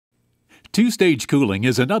Two-stage cooling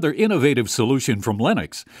is another innovative solution from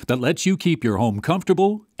Lennox that lets you keep your home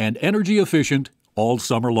comfortable and energy efficient all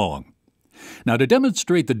summer long. Now, to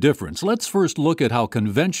demonstrate the difference, let's first look at how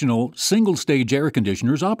conventional single-stage air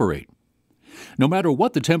conditioners operate. No matter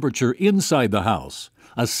what the temperature inside the house,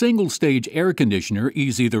 a single-stage air conditioner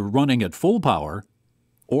is either running at full power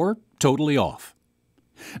or totally off.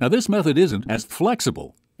 Now, this method isn't as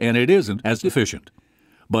flexible and it isn't as efficient.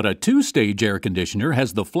 But a two-stage air conditioner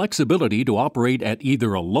has the flexibility to operate at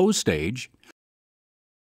either a low stage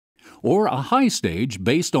or a high stage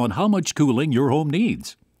based on how much cooling your home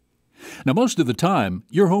needs. Now, most of the time,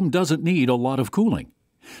 your home doesn't need a lot of cooling,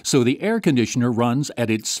 so the air conditioner runs at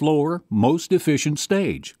its slower, most efficient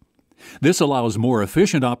stage. This allows more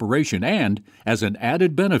efficient operation and, as an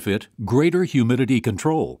added benefit, greater humidity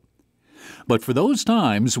control. But for those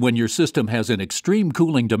times when your system has an extreme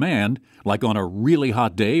cooling demand, like on a really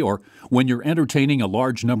hot day or when you're entertaining a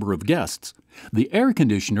large number of guests, the air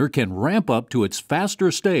conditioner can ramp up to its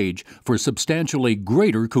faster stage for substantially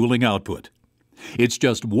greater cooling output. It's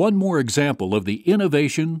just one more example of the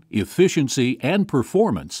innovation, efficiency, and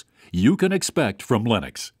performance you can expect from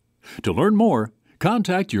Lennox. To learn more,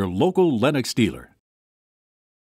 contact your local Lennox dealer.